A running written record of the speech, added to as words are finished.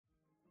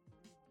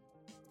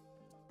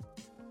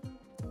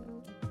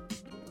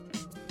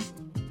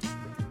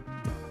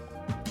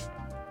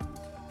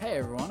Hey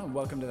everyone, and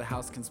welcome to the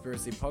House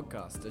Conspiracy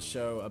Podcast, a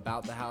show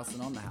about the house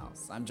and on the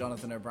house. I'm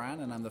Jonathan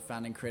O'Brien, and I'm the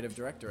founding creative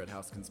director at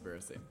House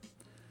Conspiracy.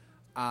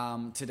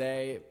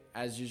 Today,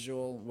 as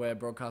usual, we're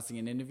broadcasting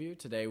an interview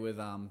today with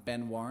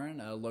Ben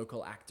Warren, a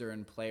local actor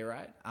and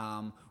playwright.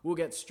 We'll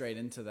get straight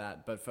into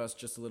that, but first,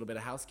 just a little bit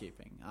of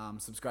housekeeping.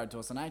 Subscribe to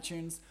us on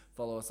iTunes,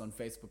 follow us on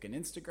Facebook and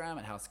Instagram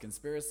at House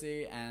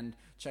Conspiracy, and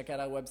check out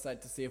our website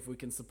to see if we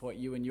can support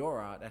you and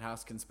your art at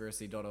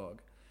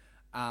houseconspiracy.org.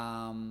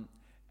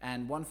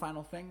 And one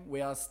final thing,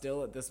 we are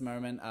still at this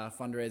moment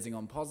fundraising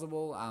on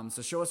Pozible,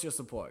 so show us your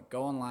support.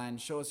 Go online,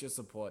 show us your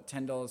support.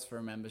 $10 for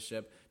a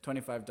membership,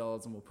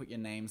 $25, and we'll put your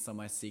name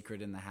somewhere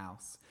secret in the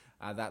house.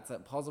 That's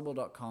at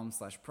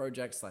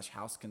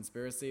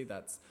pozible.com/project/houseconspiracy.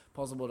 That's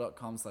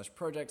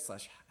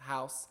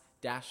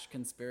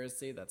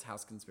pozible.com/project/house-conspiracy. That's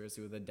House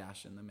Conspiracy with a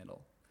dash in the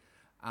middle.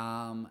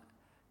 And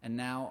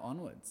now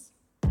onwards.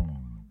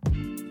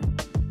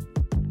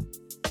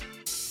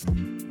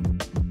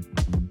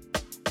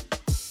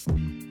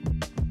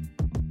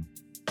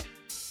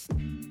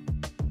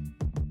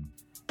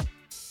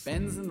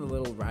 Ben's in the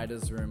little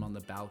writer's room on the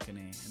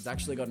balcony. It's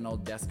actually got an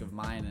old desk of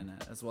mine in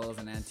it, as well as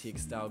an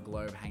antique-style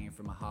globe hanging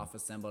from a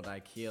half-assembled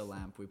IKEA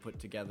lamp we put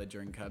together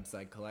during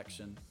Curbside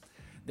Collection.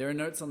 There are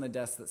notes on the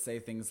desk that say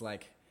things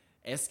like,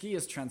 Eski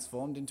is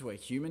transformed into a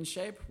human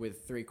shape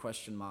with 3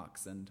 question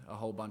marks and a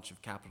whole bunch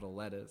of capital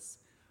letters.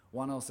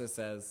 One also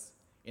says,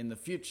 in the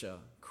future,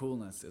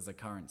 coolness is a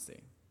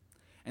currency.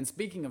 And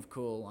speaking of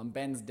cool, on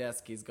Ben's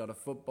desk he's got a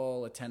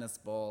football, a tennis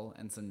ball,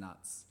 and some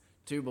nuts.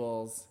 2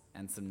 balls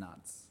and some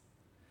nuts.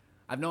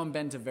 I've known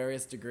Ben to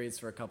various degrees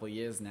for a couple of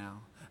years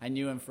now. I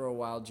knew him for a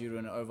while due to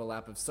an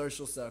overlap of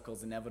social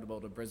circles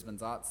inevitable to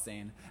Brisbane's art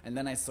scene, and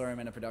then I saw him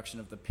in a production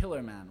of The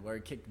Pillar Man, where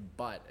he kicked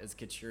butt as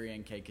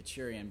Katurian K.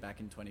 Katurian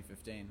back in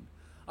 2015.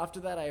 After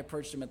that, I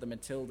approached him at the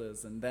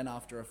Matildas, and then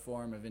after a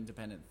forum of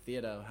independent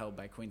theatre held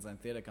by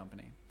Queensland Theatre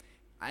Company.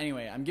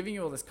 Anyway, I'm giving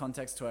you all this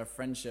context to our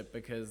friendship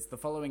because the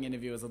following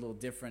interview is a little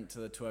different to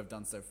the 2 I've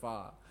done so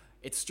far.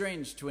 It's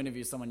strange to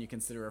interview someone you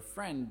consider a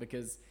friend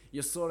because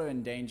you're sort of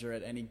in danger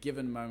at any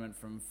given moment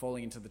from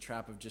falling into the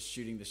trap of just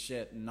shooting the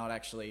shit and not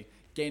actually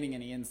gaining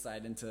any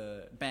insight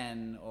into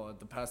Ben or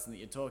the person that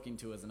you're talking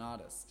to as an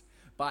artist.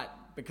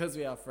 But because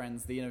we are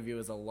friends, the interview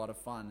is a lot of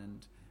fun,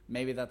 and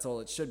maybe that's all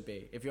it should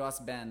be. If you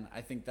ask Ben,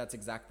 I think that's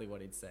exactly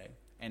what he'd say.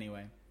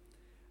 Anyway,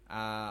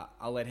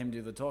 I'll let him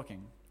do the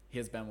talking.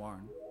 Here's Ben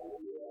Warren.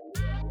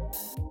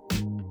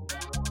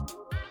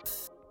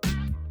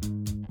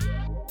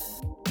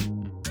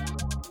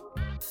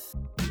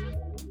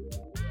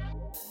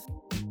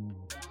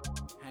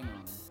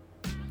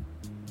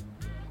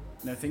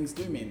 No, things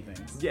do mean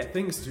things. Yeah,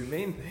 things do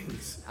mean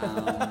things.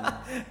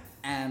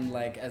 And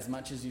like, as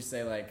much as you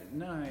say, like,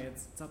 no,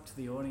 it's up to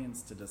the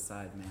audience to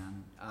decide,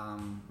 man.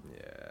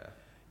 Yeah.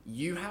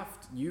 You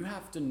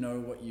have to know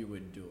what you were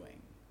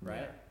doing,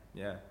 right?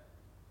 Yeah.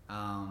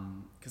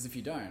 Because if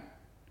you don't,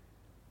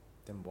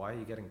 then why are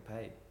you getting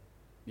paid?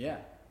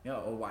 Yeah,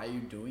 or why are you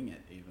doing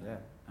it even?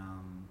 Yeah.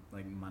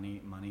 Like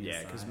money.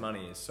 Yeah, because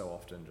money is so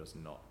often just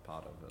not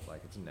part of it.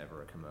 Like, it's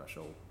never a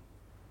commercial.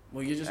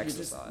 Well, you're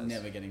just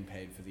never getting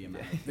paid for the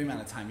amount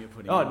of time you're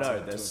putting. Oh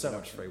no, there's so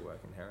much free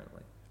work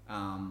inherently.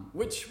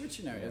 Which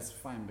you know is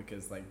fine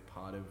because like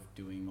part of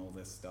doing all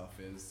this stuff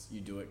is you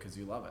do it because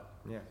you love it.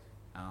 Yeah.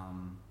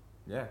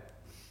 Yeah.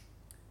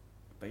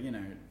 But you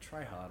know,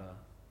 try harder,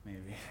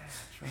 maybe.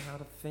 Try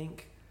harder.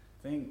 Think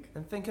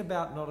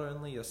about not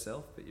only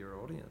yourself but your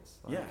audience.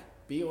 Like, yeah,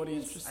 be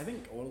audience. I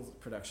think all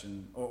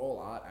production or all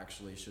art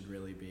actually should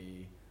really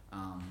be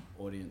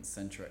audience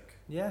centric.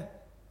 Yeah.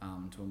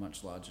 To a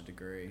much larger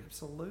degree.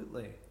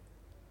 Absolutely.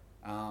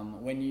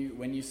 When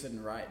you sit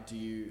and write, are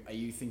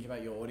you thinking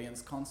about your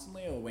audience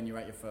constantly, or when you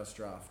write your first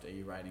draft, are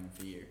you writing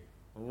for you?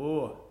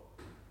 Ooh.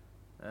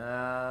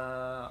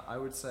 I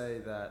would say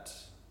that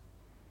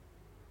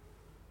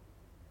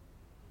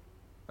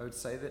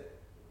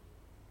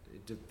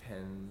it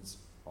depends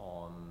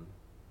on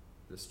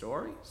the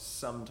story.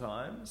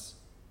 Sometimes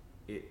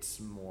it's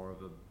more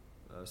of a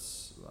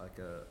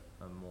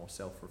more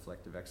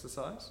self-reflective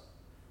exercise.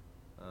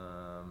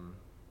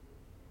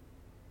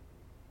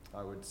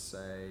 I would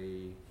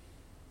say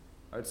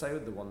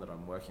with the one that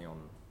I'm working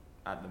on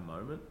at the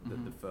moment,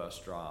 that the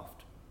first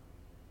draft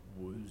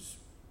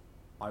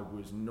I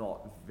was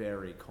not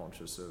very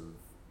conscious of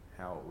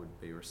how it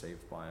would be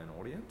received by an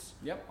audience.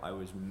 Yep. I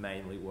was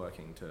mainly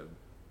working to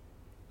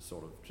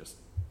sort of just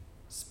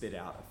spit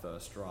out a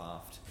first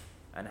draft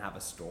and have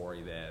a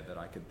story there that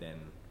I could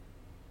then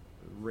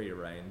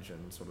rearrange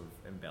and sort of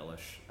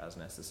embellish as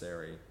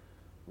necessary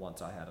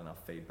once I had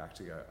enough feedback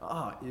to go,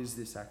 is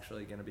this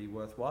actually going to be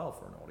worthwhile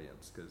for an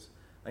audience? Because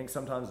I think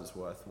sometimes it's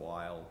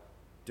worthwhile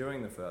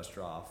doing the first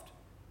draft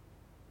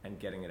and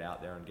getting it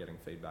out there and getting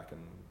feedback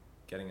and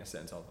getting a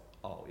sense of,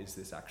 is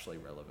this actually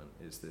relevant?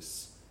 Is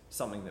this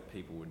something that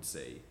people would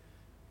see?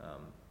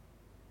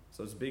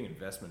 So it's a big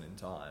investment in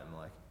time.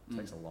 Like, it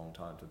takes a long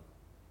time to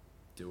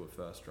do a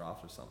first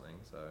draft of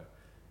something. So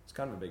it's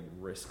kind of a big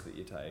risk that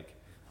you take.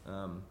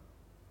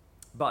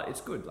 But it's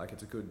good. Like,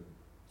 it's a good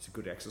it's a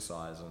good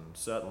exercise. And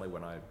certainly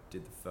when I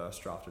did the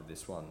first draft of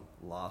this one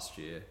last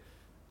year,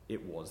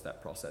 it was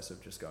that process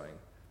of just going,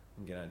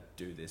 I'm going to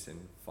do this in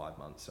 5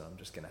 months and I'm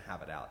just going to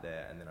have it out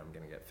there and then I'm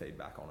going to get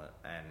feedback on it.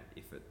 And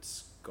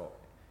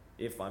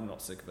if I'm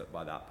not sick of it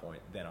by that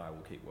point, then I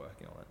will keep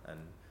working on it.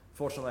 And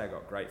fortunately I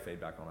got great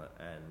feedback on it,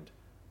 and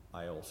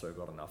I also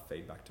got enough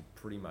feedback to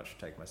pretty much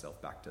take myself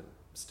back to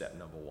step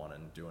number 1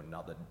 and do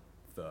another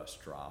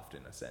first draft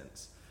in a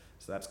sense.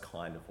 So that's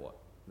kind of what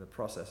the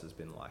process has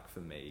been like for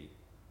me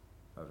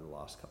over the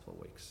last couple of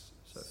weeks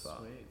so far.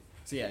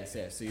 Sweet.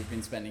 So you've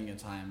been spending your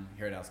time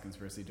here at House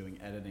Conspiracy doing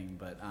editing,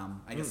 but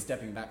I guess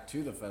stepping back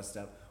to the first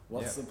step,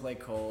 what's the play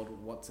called,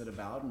 what's it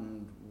about,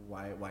 and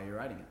why you're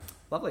writing it?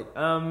 Lovely.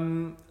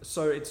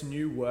 So its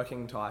new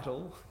working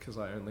title, because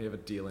I only ever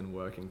deal in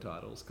working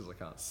titles because I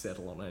can't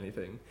settle on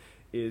anything,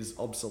 is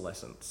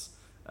Obsolescence.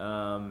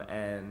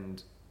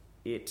 And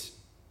it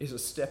is a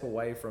step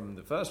away from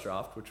the first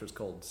draft, which was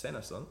called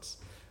Senescence.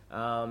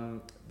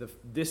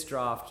 This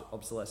draft,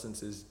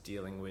 Obsolescence, is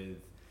dealing with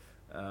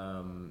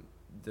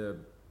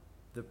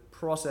the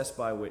process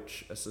by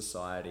which a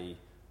society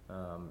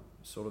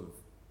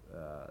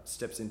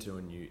steps into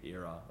a new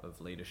era of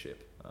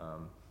leadership.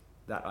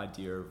 That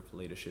idea of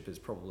leadership is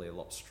probably a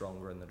lot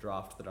stronger in the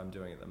draft that I'm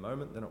doing at the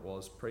moment than it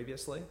was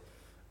previously.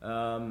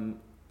 And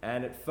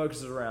it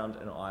focuses around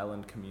an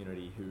island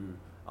community who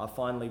are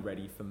finally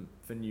ready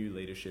for new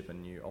leadership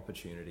and new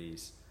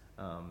opportunities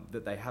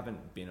that they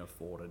haven't been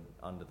afforded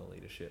under the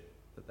leadership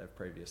that they've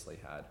previously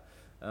had.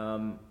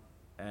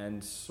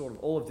 And sort of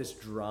all of this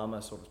drama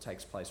sort of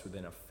takes place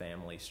within a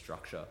family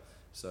structure.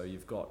 So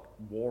you've got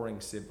warring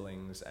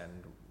siblings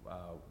and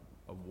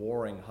a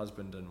warring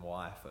husband and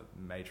wife, a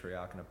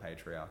matriarch and a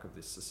patriarch of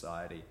this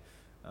society,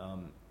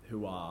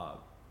 who are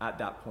at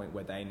that point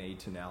where they need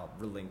to now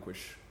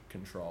relinquish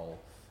control,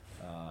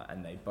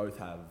 and they both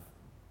have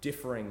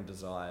differing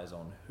desires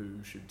on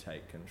who should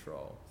take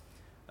control.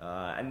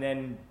 And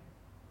then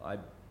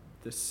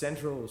the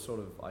central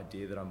sort of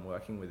idea that I'm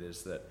working with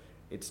is that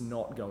it's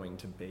not going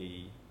to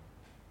be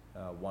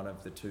one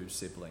of the two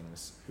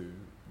siblings who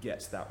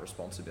gets that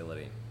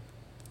responsibility.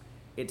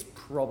 It's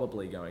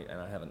probably going, and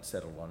I haven't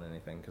settled on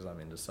anything because I'm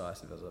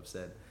indecisive, as I've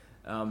said,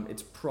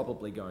 it's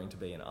probably going to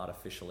be an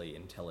artificially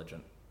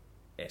intelligent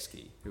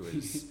Esky, who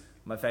is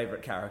my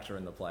favourite character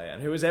in the play,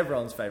 and who is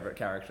everyone's favourite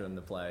character in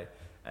the play,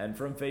 and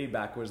from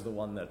feedback was the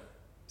one that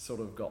sort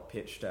of got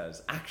pitched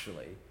as,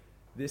 actually,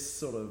 this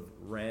sort of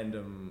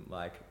random,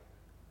 like,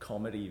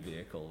 comedy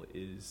vehicle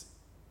is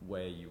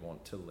where you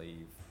want to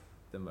leave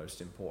the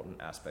most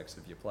important aspects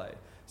of your play.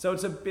 So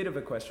it's a bit of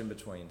a question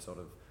between sort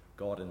of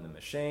God and the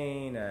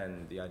machine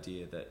and the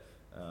idea that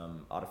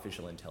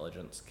artificial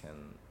intelligence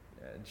can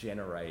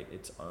generate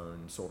its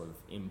own sort of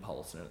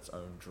impulse and its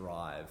own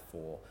drive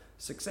for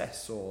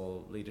success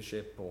or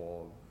leadership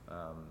or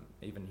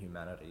even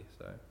humanity.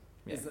 So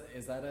yeah.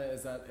 Is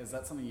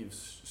that something you've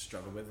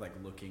struggled with, like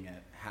looking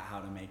at how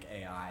to make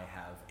AI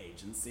have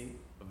agency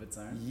of its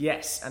own?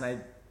 Yes,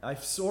 and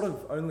I've sort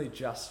of only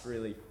just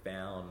really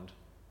found,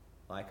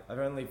 I've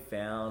only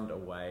found a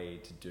way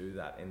to do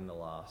that in the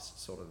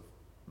last sort of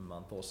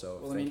month or so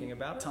of thinking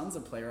about it. Tons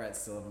of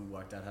playwrights still haven't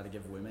worked out how to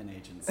give women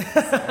agency.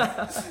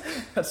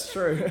 That's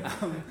true.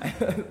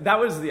 That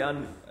was the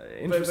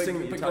interesting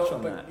that you touched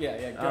on that.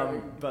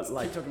 But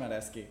keep talking about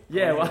Esky.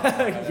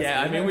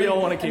 Yeah, I mean, we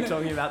all want to keep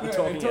talking about the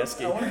talking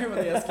Esky. I want to hear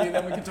about the Esky,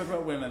 then we can talk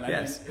about women.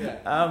 Yes.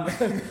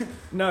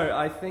 No,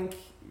 I think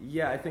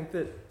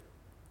that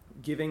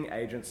giving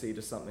agency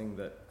to something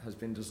that has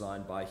been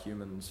designed by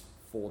humans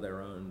for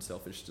their own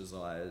selfish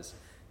desires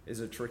is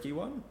a tricky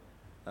one.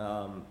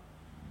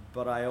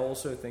 But I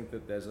also think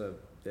that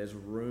there's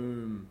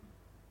room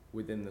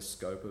within the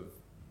scope of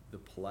the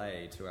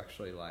play to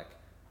actually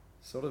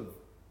sort of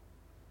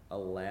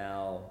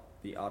allow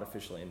the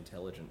artificially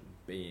intelligent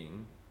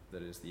being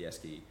that is the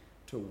Esky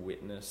to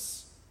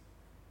witness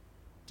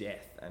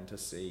death and to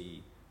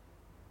see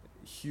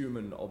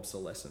human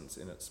obsolescence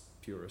in its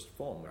purest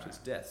form, which is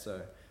death.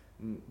 So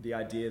the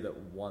idea that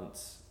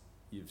once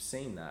you've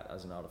seen that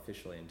as an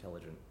artificially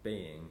intelligent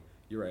being,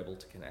 you're able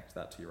to connect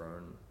that to your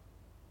own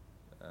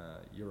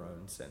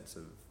sense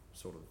of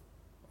sort of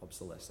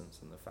obsolescence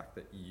and the fact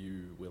that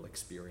you will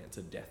experience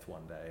a death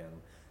one day,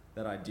 and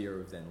that idea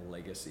of then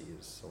legacy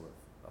is sort of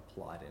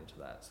applied into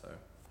that. So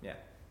yeah.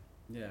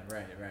 Yeah,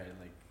 right.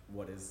 Like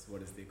what is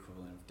the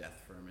equivalent of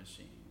death for a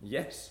machine?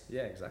 Yes,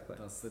 yeah, exactly.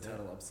 That's the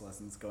total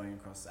obsolescence going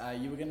across.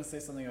 You were going to say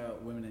something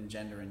about women and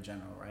gender in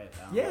general, right?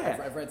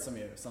 I've read some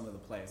of the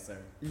plays, so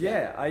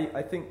yeah.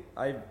 I think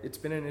it's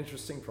been an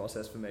interesting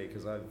process for me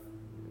because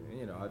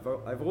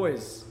I've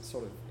always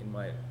sort of in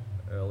my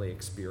early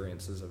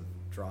experiences of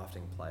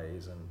drafting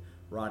plays and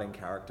writing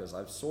characters,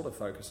 I've sort of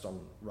focused on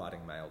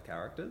writing male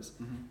characters,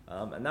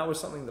 and that was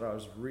something that I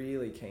was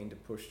really keen to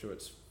push to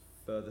its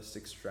furthest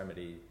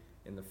extremity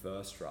in the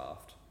first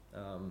draft.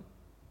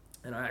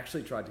 And I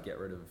actually tried to get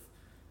rid of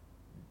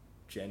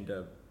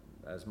gender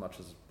as much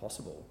as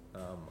possible.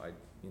 I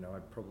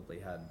probably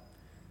had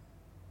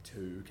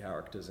 2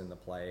 characters in the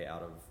play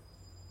out of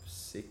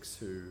 6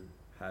 who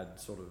had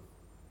sort of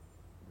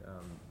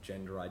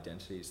gender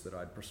identities that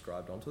I'd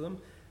prescribed onto them.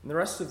 And the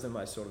rest of them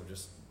I sort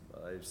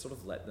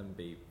of let them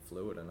be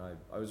fluid, and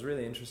I was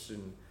really interested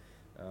in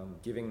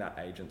giving that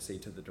agency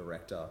to the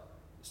director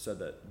so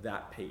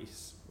that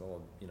piece,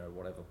 or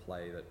whatever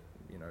play that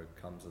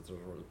comes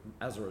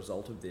as a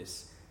result of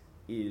this,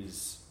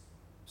 is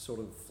sort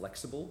of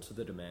flexible to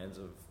the demands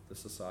of the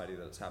society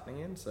that it's happening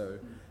in. So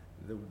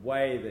the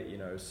way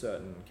that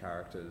certain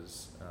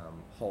characters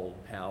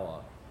hold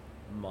power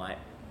might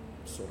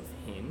sort of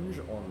hinge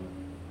on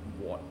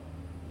what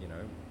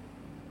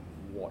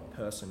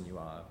person you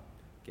are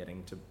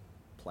getting to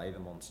play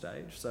them on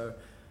stage. So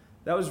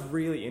that was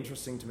really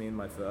interesting to me in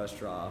my first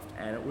draft,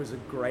 and it was a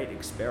great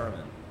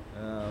experiment.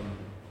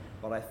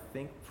 But I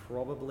think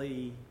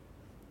probably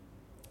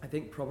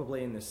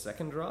in this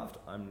second draft,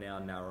 I'm now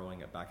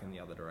narrowing it back in the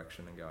other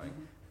direction and going,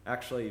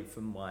 actually,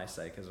 for my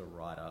sake as a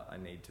writer, I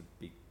need to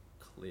be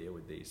clear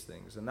with these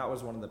things. And that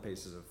was one of the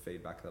pieces of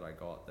feedback that I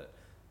got, that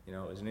it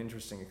was an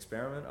interesting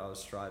experiment. I was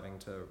striving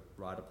to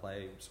write a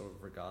play sort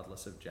of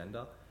regardless of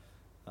gender.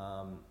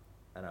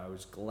 And I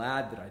was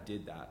glad that I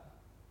did that.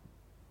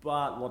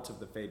 But lots of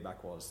the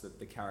feedback was that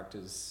the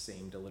characters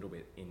seemed a little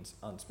bit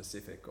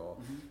unspecific, or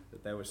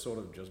that they were sort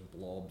of just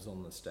blobs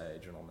on the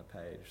stage and on the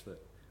page that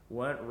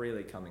weren't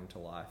really coming to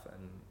life.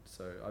 And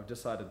so I've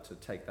decided to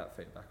take that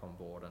feedback on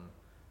board and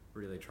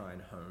really try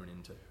and hone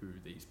into who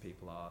these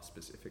people are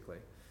specifically.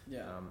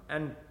 Yeah.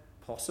 And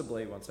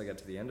possibly once I get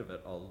to the end of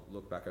it, I'll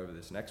look back over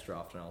this next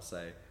draft and I'll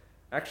say,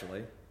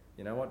 actually,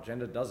 you know what,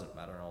 gender doesn't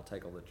matter, and I'll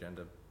take all the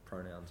gender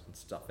pronouns and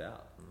stuff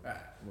out, and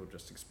we'll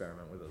just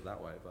experiment with it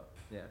that way. But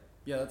yeah,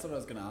 that's what I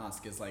was going to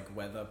ask, is like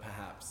whether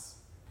perhaps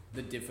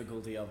the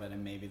difficulty of it,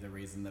 and maybe the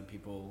reason that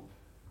people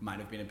might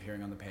have been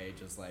appearing on the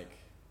page as like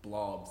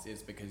blobs,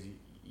 is because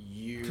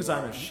because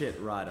I'm a shit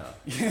writer.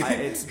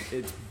 It's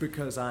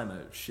because I'm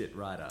a shit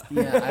writer.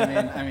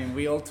 Yeah, I mean,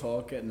 we all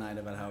talk at night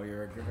about how we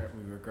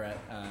regret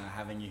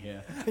having you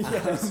here.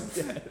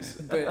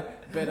 Yes.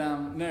 But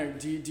no,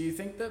 do you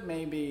think that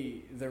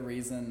maybe the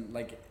reason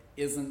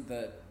isn't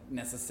that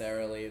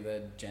necessarily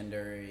that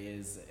gender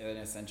is an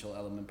essential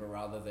element, but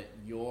rather that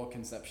your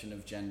conception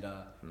of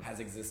gender has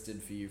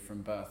existed for you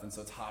from birth, and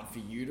so it's hard for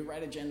you to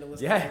write a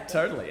genderless character?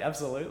 Totally,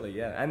 absolutely,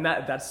 and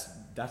that's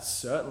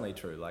certainly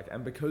true.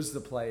 And because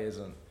the play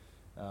isn't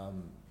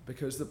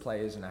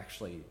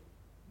actually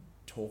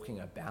talking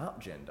about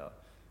gender,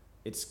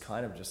 it's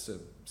kind of just a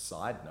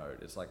side note.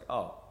 It's like,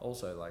 oh,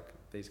 also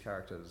these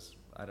characters,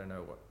 I don't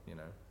know what,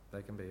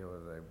 they can be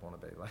whoever they want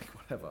to be,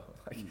 whatever.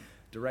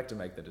 Director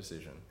make the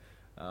decision.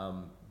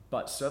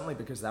 But certainly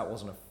because that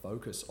wasn't a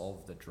focus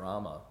of the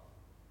drama,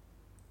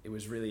 it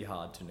was really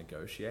hard to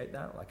negotiate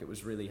that. It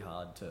was really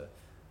hard to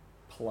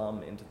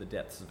plumb into the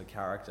depths of a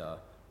character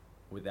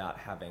without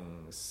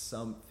having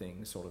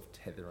something sort of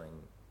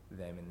tethering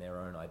them in their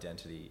own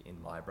identity in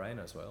my brain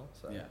as well.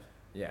 So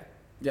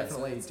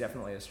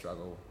definitely a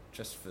struggle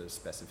just for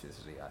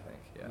specificity, I think.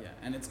 Yeah,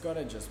 and it's got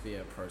to just be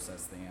a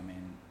process thing. I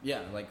mean,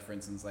 for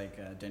instance,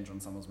 Dane John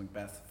Summers'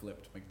 Macbeth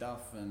flipped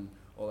Macduff and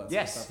all that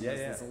sort of stuff.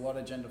 There's a lot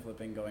of gender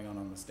flipping going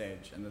on the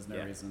stage, and there's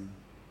no reason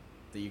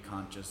that you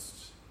can't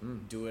just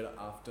do it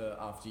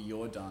after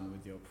you're done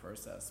with your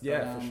process.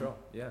 But, for sure.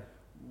 Yeah.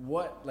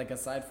 What,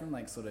 aside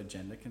from sort of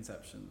gender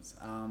conceptions,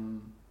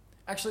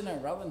 actually no,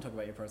 rather than talk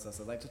about your process,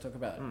 I'd like to talk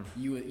about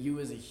you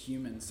as a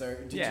human. So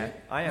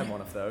I am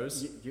one of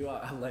those. You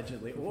are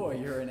allegedly, or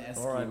you're an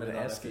Esky or I'm with an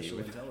artificial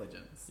Esky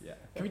intelligence. Yeah.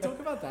 Can we talk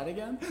about that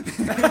again?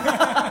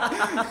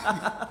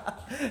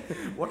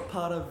 What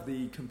part of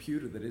the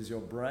computer that is your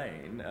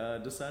brain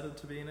decided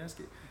to be an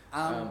Esky?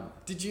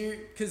 Did you?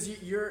 Because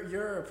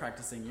you're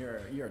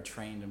a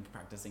trained and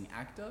practicing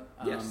actor.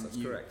 Yes, that's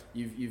correct.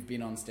 You've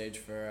been on stage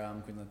for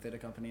Queensland Theatre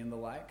Company and the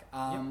like.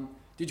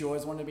 Did you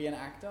always want to be an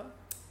actor?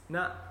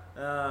 Nah.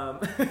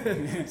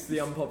 It's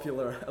the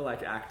unpopular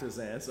actor's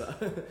answer.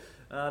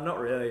 Not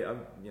really. I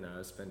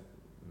spent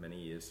many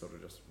years sort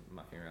of just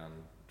mucking around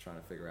trying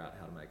to figure out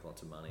how to make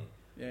lots of money.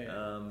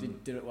 Yeah.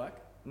 Did it work?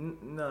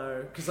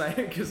 No,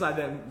 because I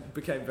then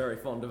became very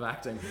fond of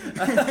acting.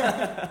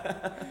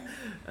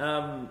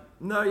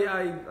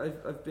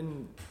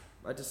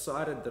 I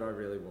decided that I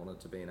really wanted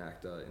to be an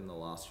actor in the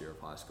last year of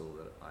high school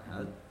that I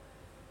had.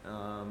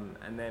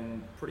 And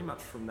then pretty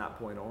much from that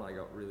point on, I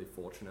got really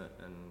fortunate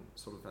and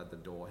sort of had the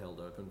door held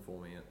open for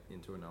me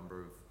into a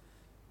number of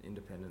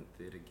independent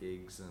theatre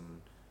gigs,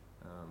 and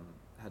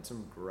had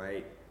some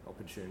great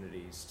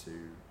opportunities to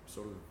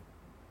sort of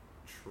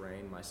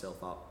train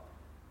myself up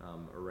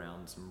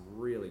around some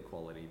really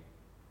quality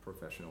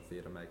professional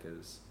theatre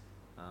makers.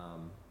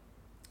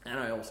 And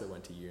I also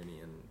went to uni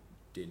and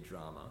did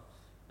drama,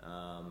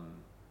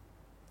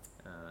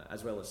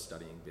 as well as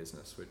studying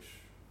business, which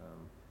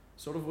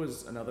sort of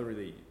was another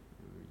really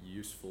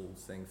useful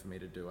thing for me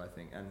to do, I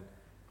think, and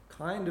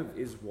kind of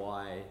is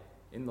why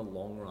in the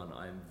long run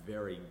I'm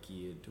very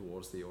geared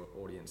towards the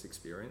audience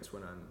experience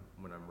when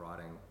I'm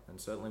writing,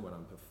 and certainly when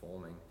I'm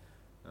performing,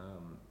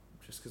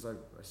 just because I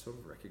sort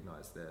of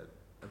recognise their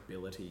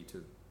ability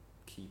to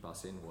keep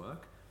us in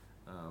work.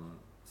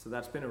 So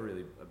that's been a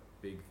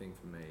big thing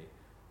for me.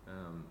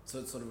 So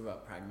it's sort of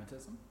about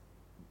pragmatism?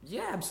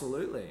 Yeah,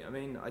 absolutely. I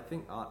mean, I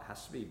think art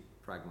has to be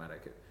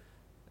pragmatic.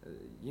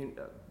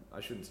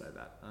 I shouldn't say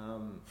that.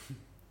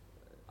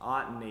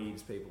 Art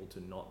needs people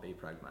to not be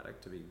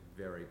pragmatic, to be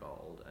very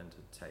bold and to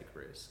take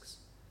risks.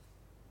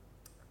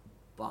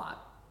 But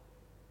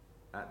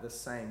at the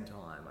same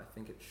time, I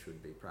think it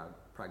should be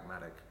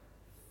pragmatic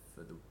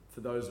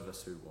for those of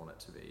us who want it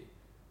to be,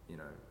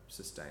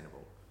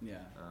 sustainable.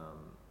 Yeah.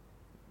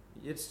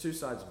 It's two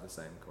sides of the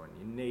same coin.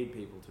 You need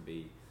people to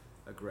be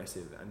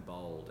aggressive and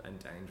bold and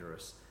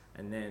dangerous,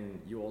 and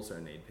then you also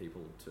need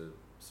people to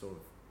sort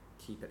of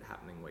keep it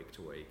happening week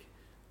to week.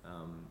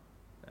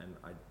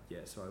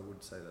 So I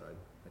would say that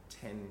I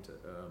tend to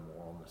err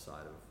more on the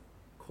side of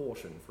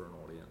caution for an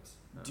audience.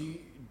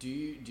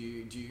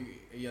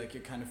 You're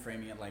kind of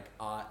framing it like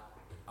art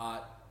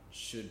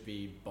should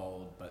be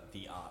bold, but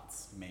the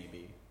arts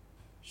maybe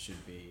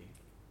should be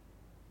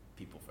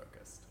people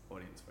focused,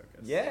 audience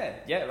focused. Yeah.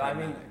 Pragmatic. I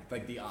mean,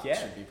 like the art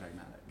should be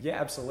pragmatic. Yeah,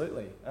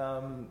 absolutely.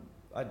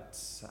 I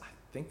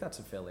think that's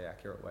a fairly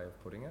accurate way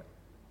of putting it.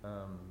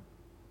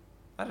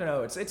 I don't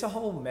know. It's a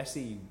whole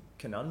messy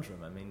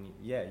conundrum. I mean,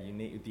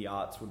 the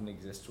arts wouldn't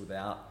exist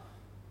without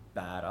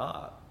bad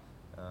art.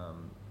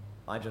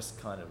 I just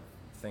kind of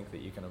think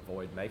that you can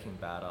avoid making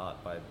bad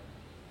art by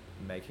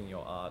making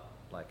your art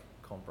like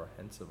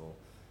comprehensible.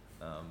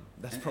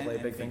 That's probably a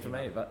big thing for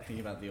me. But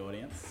thinking about the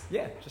audience.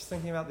 Yeah, just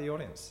thinking about the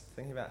audience,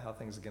 thinking about how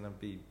things are going to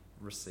be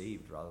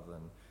received rather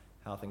than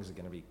how things are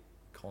going to be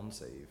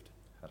conceived.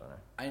 I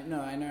don't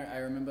know. I know. I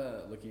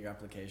remember looking at your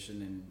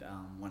application, and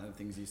one of the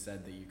things you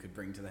said that you could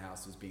bring to the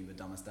house was being the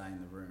dumbest guy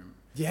in the room.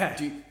 Yeah.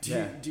 Do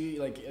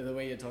you like the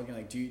way you're talking?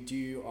 Like, do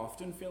you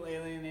often feel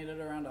alienated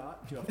around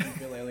art? Do you often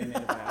feel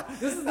alienated by art?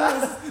 This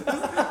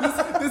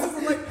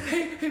isn't like,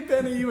 hey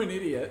Ben, are you an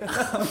idiot?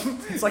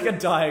 It's like a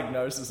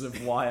diagnosis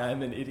of why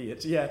I'm an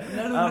idiot. Yeah.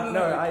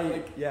 No.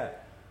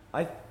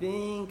 I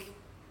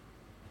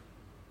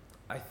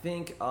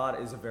think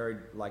art is a very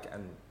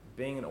and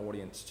being an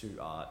audience to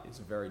art is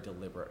a very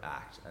deliberate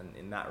act, and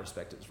in that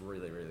respect it's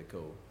really, really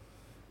cool.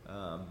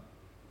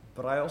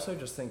 But I also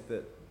just think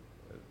that,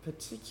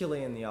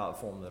 particularly in the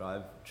art form that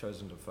I've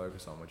chosen to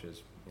focus on, which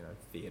is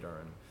theatre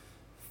and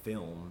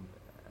film,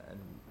 and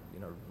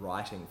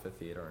writing for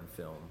theatre and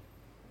film,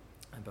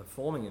 and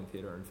performing in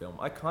theatre and film,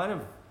 I kind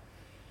of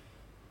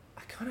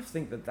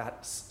think that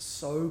that's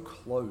so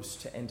close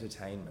to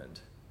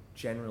entertainment,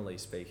 generally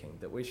speaking,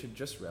 that we should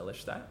just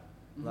relish that.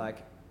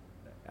 Mm-hmm.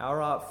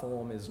 Our art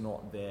form is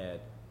not there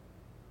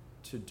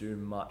to do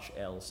much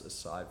else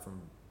aside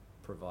from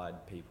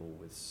provide people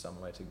with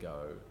somewhere to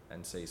go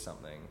and see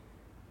something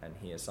and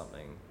hear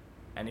something.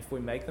 And if we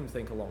make them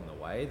think along the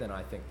way, then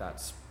I think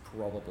that's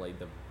probably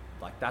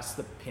that's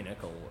the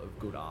pinnacle of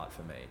good art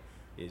for me,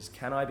 is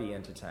can I be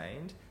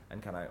entertained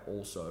and can I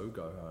also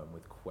go home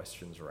with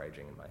questions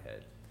raging in my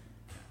head?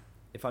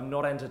 If I'm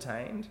not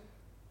entertained,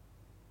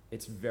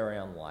 it's very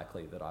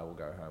unlikely that I will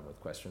go home with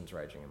questions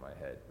raging in my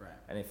head. Right.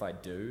 And if I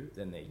do,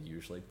 then they're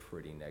usually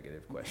pretty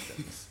negative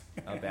questions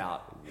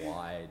about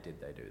why did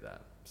they do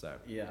that. So,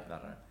 yeah. I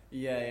don't know.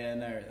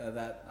 No,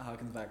 that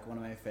harkens back. One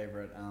of my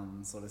favorite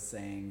sort of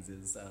sayings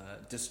is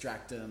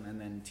distract them and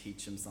then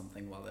teach them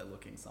something while they're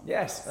looking somewhere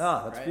else.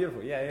 That's right?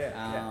 Beautiful.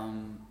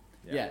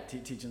 Yeah.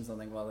 Teach them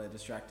something while they're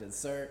distracted.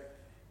 So,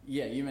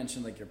 you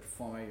mentioned you're a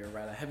performer, you're a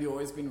writer. Have you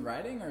always been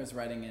writing, or is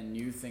writing a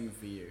new thing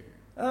for you?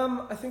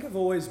 I think I've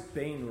always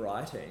been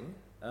writing,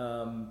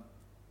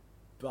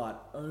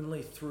 but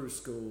only through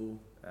school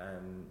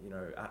and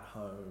at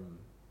home,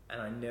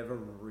 and I never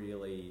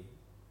really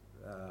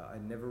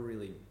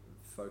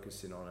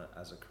focused in on it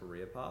as a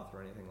career path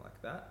or anything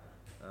like that.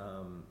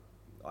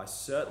 I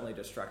certainly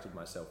distracted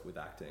myself with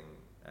acting,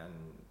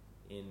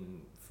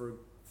 and for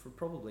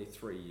probably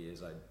 3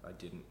 years I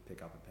didn't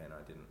pick up a pen,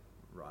 I didn't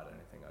write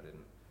anything, I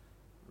didn't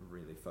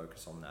really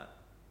focus on that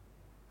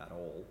at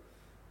all.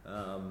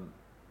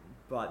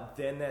 But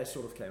then there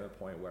sort of came a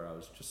point where I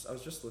was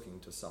just looking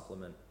to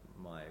supplement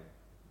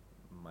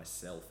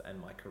myself and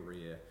my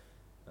career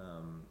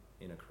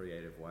in a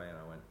creative way, and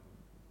I went,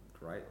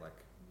 great,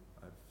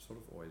 I've sort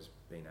of always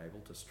been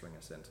able to string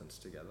a sentence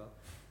together,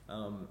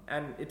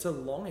 and it's a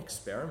long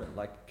experiment,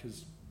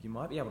 because you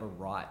might be able to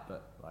write,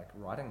 but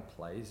writing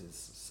plays is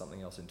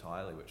something else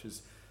entirely, which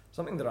is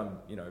something that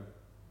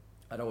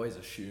I'd always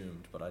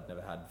assumed, but I'd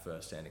never had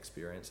first-hand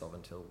experience of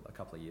until a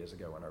couple of years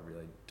ago when I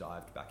really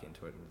dived back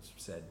into it and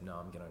said, no,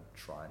 I'm going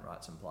to try and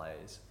write some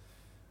plays.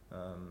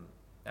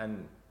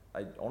 And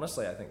I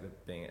think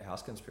that being at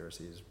House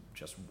Conspiracy is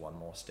just one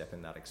more step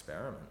in that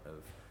experiment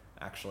of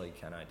actually,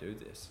 can I do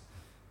this?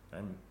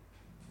 And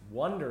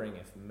wondering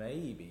if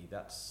maybe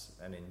that's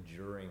an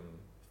enduring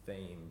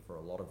theme for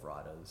a lot of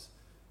writers.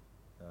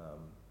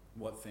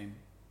 What theme?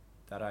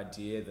 That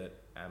idea that,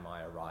 am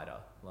I a writer?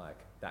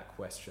 That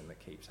question that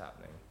keeps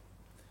happening.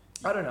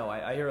 I don't know,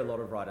 I hear a lot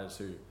of writers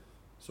who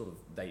sort of,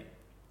 they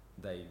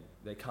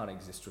can't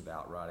exist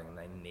without writing, and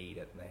they need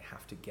it, and they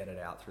have to get it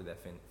out through their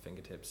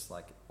fingertips,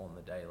 on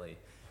the daily.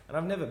 And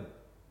I've never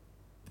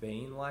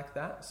been like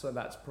that, so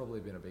that's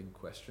probably been a big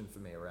question for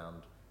me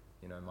around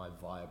you know, my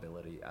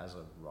viability as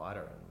a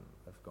writer, and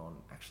I've gone,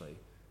 actually,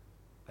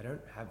 I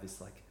don't have this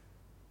like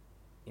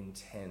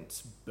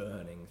intense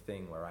burning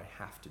thing where I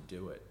have to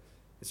do it.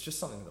 It's just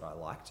something that I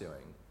like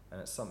doing, and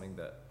it's something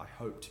that I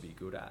hope to be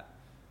good at.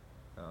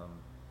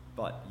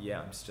 But yeah,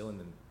 I'm still in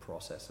the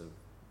process of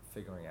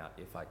figuring out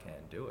if I can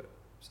do it.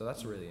 So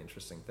that's a really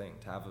interesting thing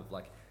to have,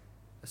 like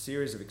a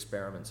series of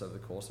experiments over the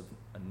course of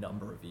a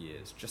number of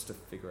years just to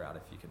figure out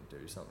if you can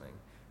do something.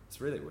 It's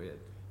really weird.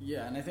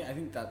 Yeah, and I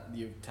think that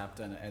you've tapped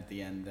on it at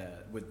the end there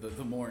with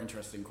the more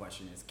interesting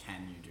question is,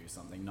 can you do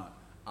something, not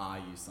are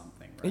you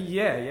something, right?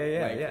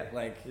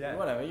 Yeah.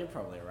 Whatever, you're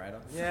probably a writer.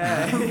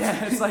 Yeah,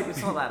 yeah. It's like,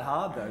 it's not that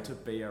hard though to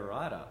be a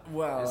writer.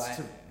 Well, it's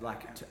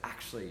to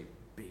actually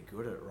be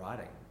good at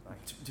writing.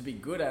 Like to be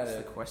good at it's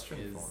it the question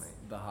is for me.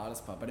 the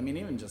hardest part. But I mean,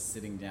 even just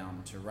sitting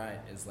down to write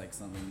is like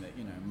something that,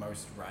 you know,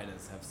 most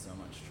writers have so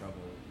much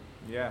trouble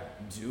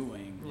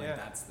doing. Like Yeah.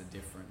 that's the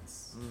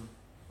difference.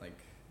 Like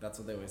that's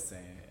what they always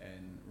say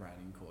in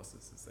writing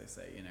courses, is they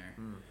say, you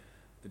know,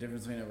 the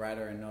difference between a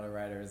writer and not a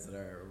writer is that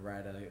a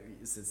writer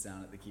sits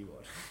down at the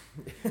keyboard.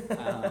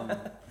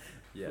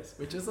 Yes.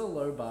 Which is a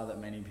low bar that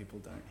many people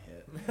don't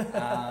hit.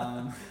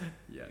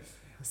 Yes.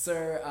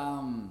 So,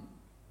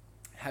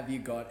 have you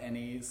got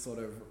any sort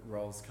of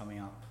roles coming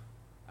up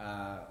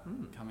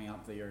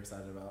that you're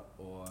excited about,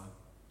 or?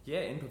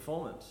 Yeah, in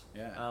performance.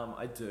 Yeah.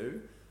 I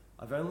do.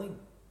 I've only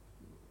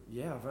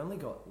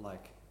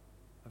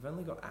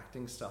got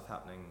acting stuff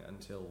happening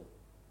until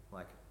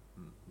like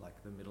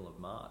the middle of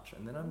March,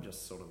 and then I'm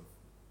just sort of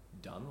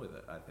done with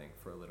it, I think,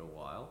 for a little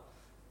while.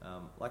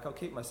 Like I'll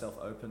keep myself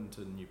open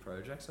to new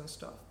projects and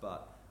stuff,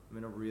 but I'm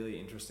in a really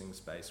interesting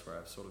space where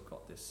I've sort of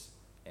got this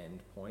end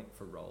point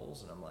for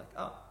roles, and I'm like,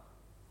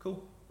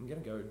 cool, I'm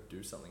gonna go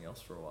do something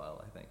else for a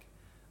while, I think.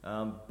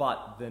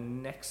 But the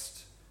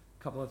next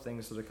couple of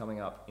things that are coming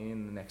up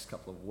in the next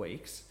couple of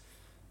weeks,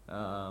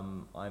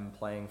 I'm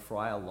playing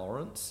Friar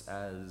Lawrence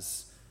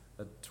as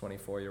a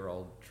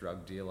 24-year-old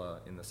drug dealer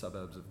in the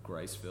suburbs of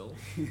Graceville.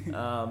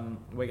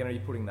 We're going to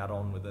be putting that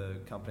on with a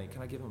company.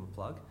 Can I give them a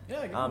plug?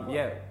 Yeah, give them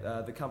a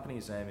plug. The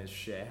company's name is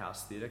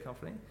Sharehouse Theatre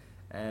Company,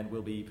 and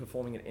we'll be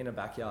performing it in a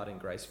backyard in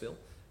Graceville.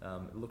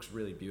 It looks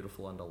really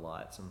beautiful under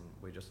lights, and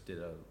we just did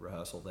a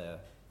rehearsal there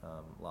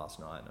last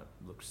night, and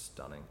it looks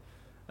stunning.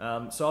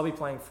 So I'll be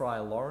playing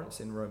Friar Lawrence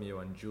in Romeo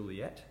and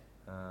Juliet,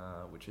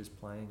 which is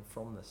playing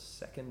from the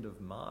 2nd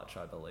of March,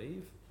 I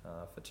believe,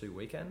 for 2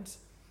 weekends.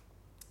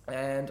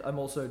 And I'm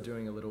also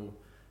doing a little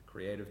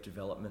creative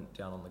development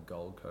down on the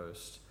Gold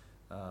Coast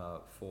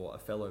for a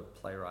fellow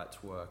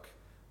playwright's work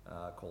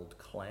called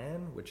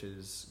Clan, which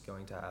is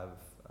going to have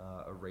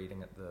a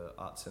reading at the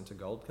Arts Centre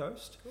Gold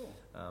Coast. Cool.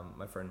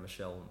 My friend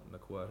Michelle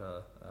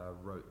McWhirter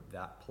wrote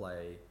that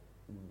play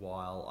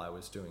while I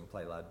was doing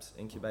Playlab's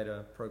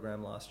incubator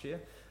program last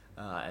year,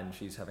 and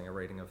she's having a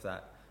reading of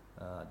that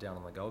down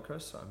on the Gold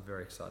Coast, so I'm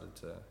very excited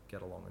to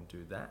get along and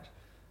do that.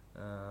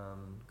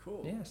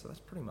 Cool. Yeah, so that's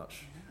pretty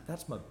much,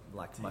 that's my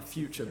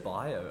future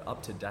bio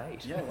up to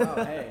date. Yeah,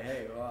 wow,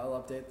 hey, well, I'll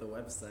update the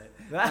website.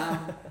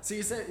 So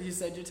you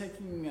said you're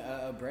taking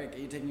a break. Are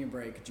you taking a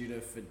break due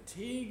to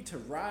fatigue, to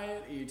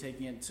write? Are you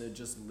taking it to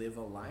just live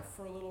a life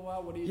for a little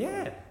while? What are you doing?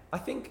 Yeah, I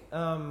think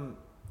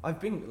I've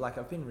been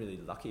really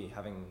lucky,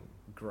 having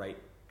great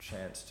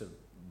chance to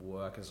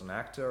work as an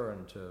actor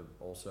and to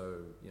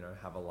also, you know,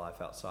 have a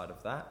life outside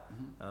of that.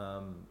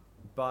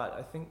 But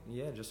I think,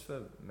 just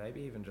for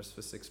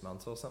 6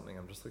 months or something,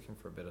 I'm just looking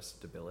for a bit of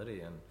stability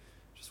and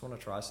just want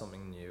to try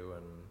something new.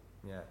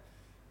 And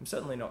I'm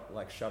certainly not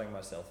like shutting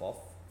myself off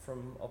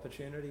from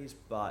opportunities,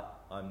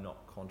 but I'm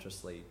not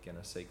consciously going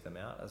to seek them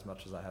out as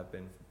much as I have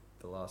been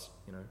for the last,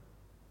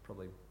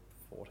 probably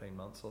 14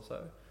 months or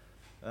so.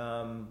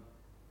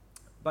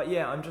 But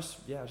I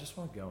just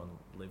want to go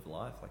and live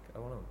life. Like I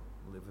want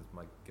to live with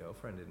my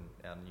girlfriend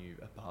in our new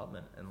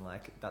apartment, and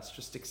like that's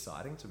just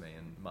exciting to me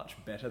and much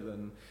better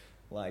than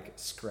like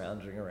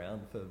scrounging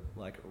around for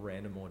like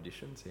random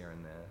auditions here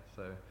and there.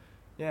 So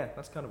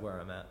that's kind of where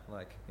I'm at,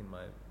 like in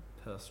my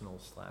personal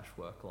 /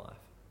 work life.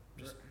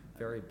 Just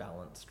very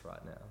balanced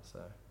right now, so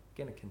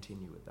gonna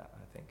continue with that,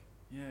 I think.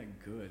 Yeah,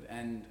 good.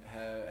 And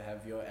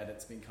have your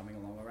edits been coming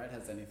along all right?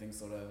 Has anything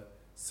sort of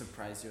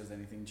surprised you? Has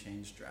anything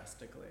changed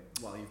drastically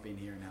while you've been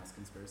here in House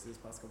Conspiracy this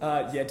past couple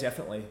of years? Yeah,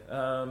 definitely.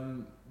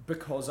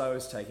 Because I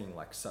was taking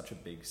like such a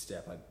big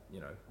step, I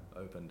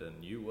opened a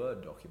new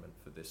Word document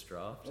for this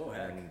draft. Oh,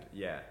 heck. And Did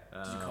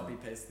you copy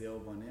paste the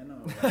old one in?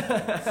 Or?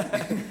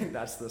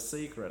 That's the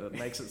secret. It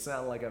makes it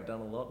sound like I've done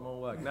a lot more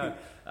work. No,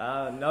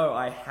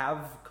 I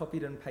have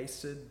copied and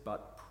pasted,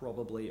 but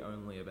probably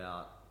only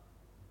about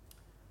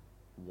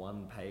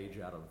 1 page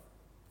out of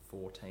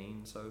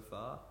 14 so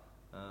far.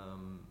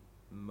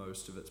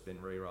 Most of it's been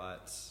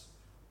rewrites.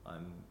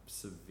 I'm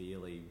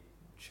severely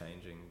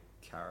changing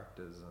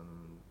characters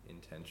and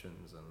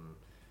intentions and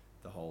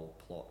the whole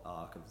plot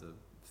arc of the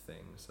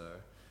thing.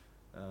 So,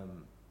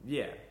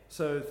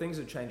 so things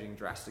are changing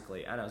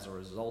drastically. And as a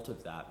result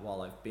of that,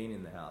 while I've been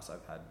in the house,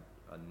 I've had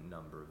a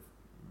number of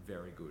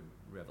very good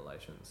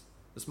revelations.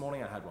 This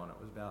morning I had one. It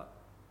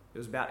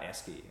was about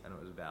Esky, and it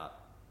was about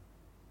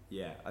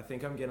Yeah, I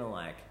think I'm gonna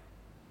like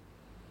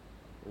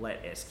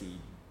let Esky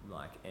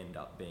like end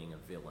up being a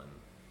villain,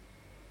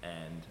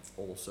 and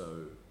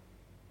also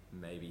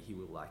maybe he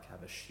will like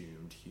have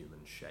assumed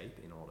human shape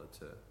in order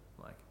to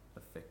like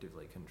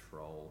effectively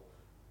control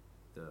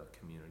the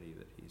community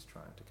that he's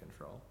trying to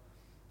control.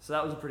 So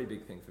that was a pretty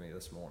big thing for me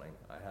this morning.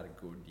 I had a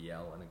good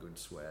yell and a good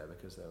swear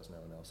because there was no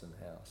one else in the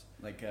house.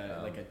 Like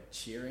a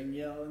cheering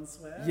yell and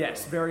swear?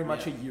 Yes, very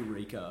much a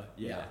eureka.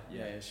 Yeah.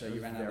 So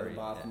you ran out of the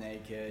bath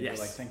naked. Yes.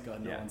 You're like, thank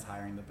God no one's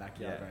hiring the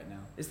backyard right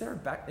now. Is there a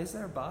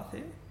bath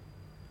here?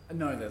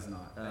 No, there's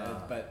not.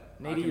 But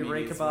need a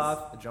eureka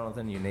bath,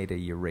 Jonathan. You need a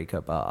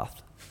eureka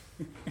bath.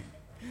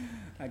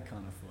 I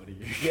can't afford a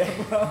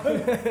eureka bath.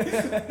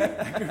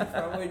 I could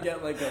probably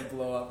get like a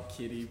blow up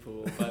kiddie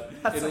pool, but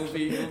it'll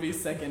be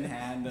second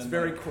hand. It's and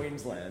very like,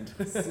 Queensland.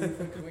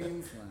 super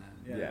Queensland.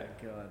 Yeah.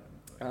 God.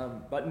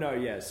 But no,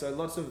 yeah. So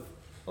lots of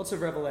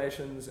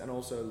revelations and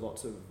also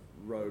lots of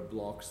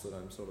roadblocks that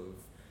I'm sort of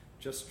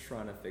just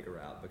trying to figure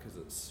out because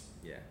it's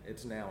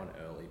now an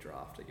early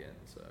draft again.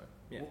 So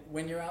yeah.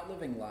 When you're out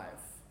living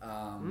life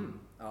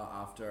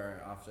after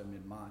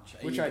mid-March,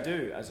 which I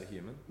do as a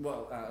human.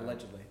 Well,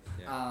 allegedly.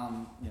 Yeah.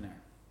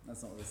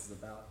 That's not what this is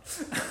about.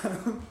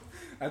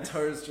 Our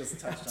toes just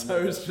touched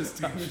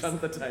on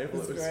the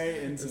table. It was very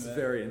intimate. It's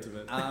very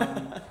intimate.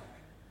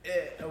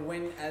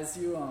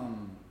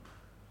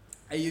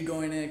 Are you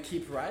going to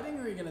keep writing,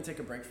 or are you going to take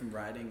a break from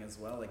writing as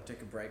well? Like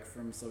take a break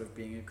from sort of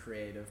being a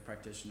creative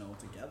practitioner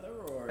altogether,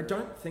 or? I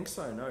don't think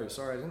so. No,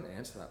 sorry, I didn't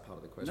answer that part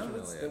of the question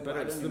earlier. But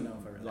I don't even know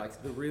if I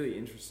realized. The really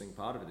interesting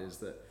part of it is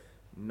that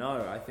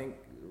no, I think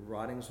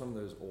writing is one of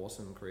those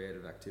awesome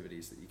creative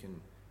activities that you can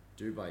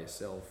do by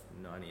yourself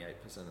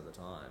 98% of the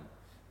time.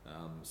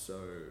 So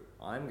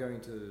I'm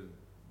going to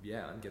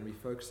be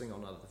focusing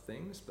on other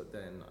things, but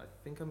then I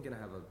think I'm going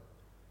to have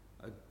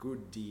a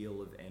good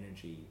deal of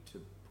energy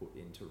to put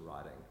into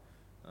writing.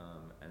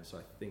 And so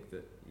I think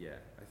that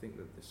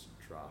this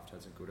draft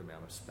has a good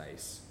amount of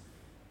space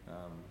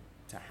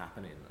to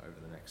happen in over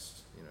the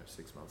next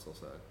 6 months or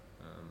so.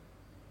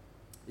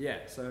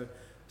 So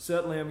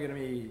certainly I'm going to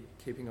be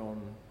keeping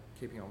on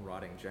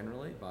writing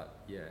generally,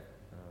 but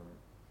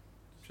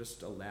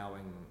just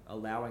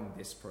allowing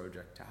this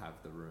project to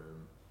have the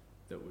room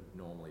that would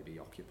normally be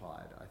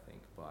occupied, I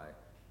think, by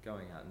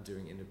going out and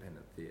doing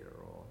independent theatre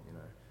or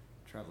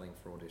traveling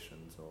for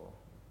auditions or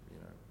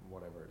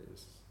whatever it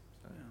is.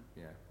 So,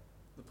 yeah.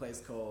 The play's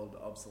called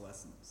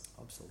Obsolescence.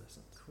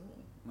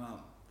 Cool.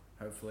 Well,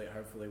 hopefully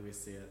we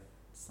see it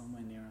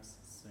somewhere near us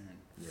soon.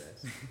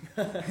 Yes.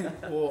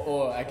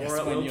 or I guess or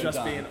it when will you're just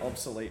done. be an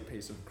obsolete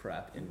piece of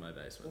crap in my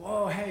basement.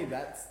 Whoa, hey,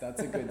 that's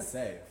a good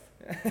save.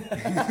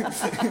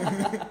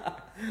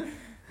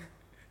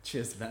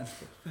 Cheers, Ben.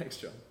 Thanks,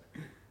 John.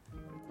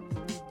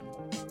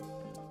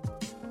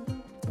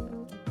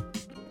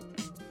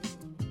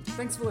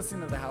 Thanks for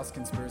listening to the House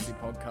Conspiracy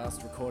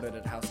podcast recorded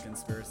at House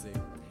Conspiracy.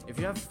 If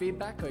you have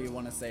feedback or you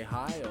want to say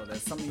hi or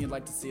there's something you'd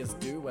like to see us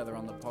do, whether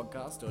on the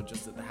podcast or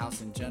just at the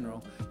house in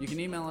general, you can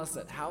email us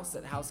at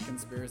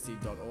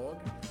house@houseconspiracy.org.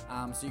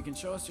 So you can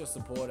show us your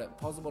support at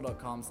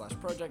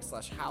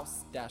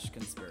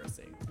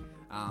possible.com/project/house-conspiracy.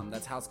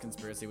 That's House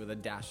Conspiracy with a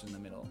dash in the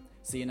middle.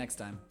 See you next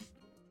time.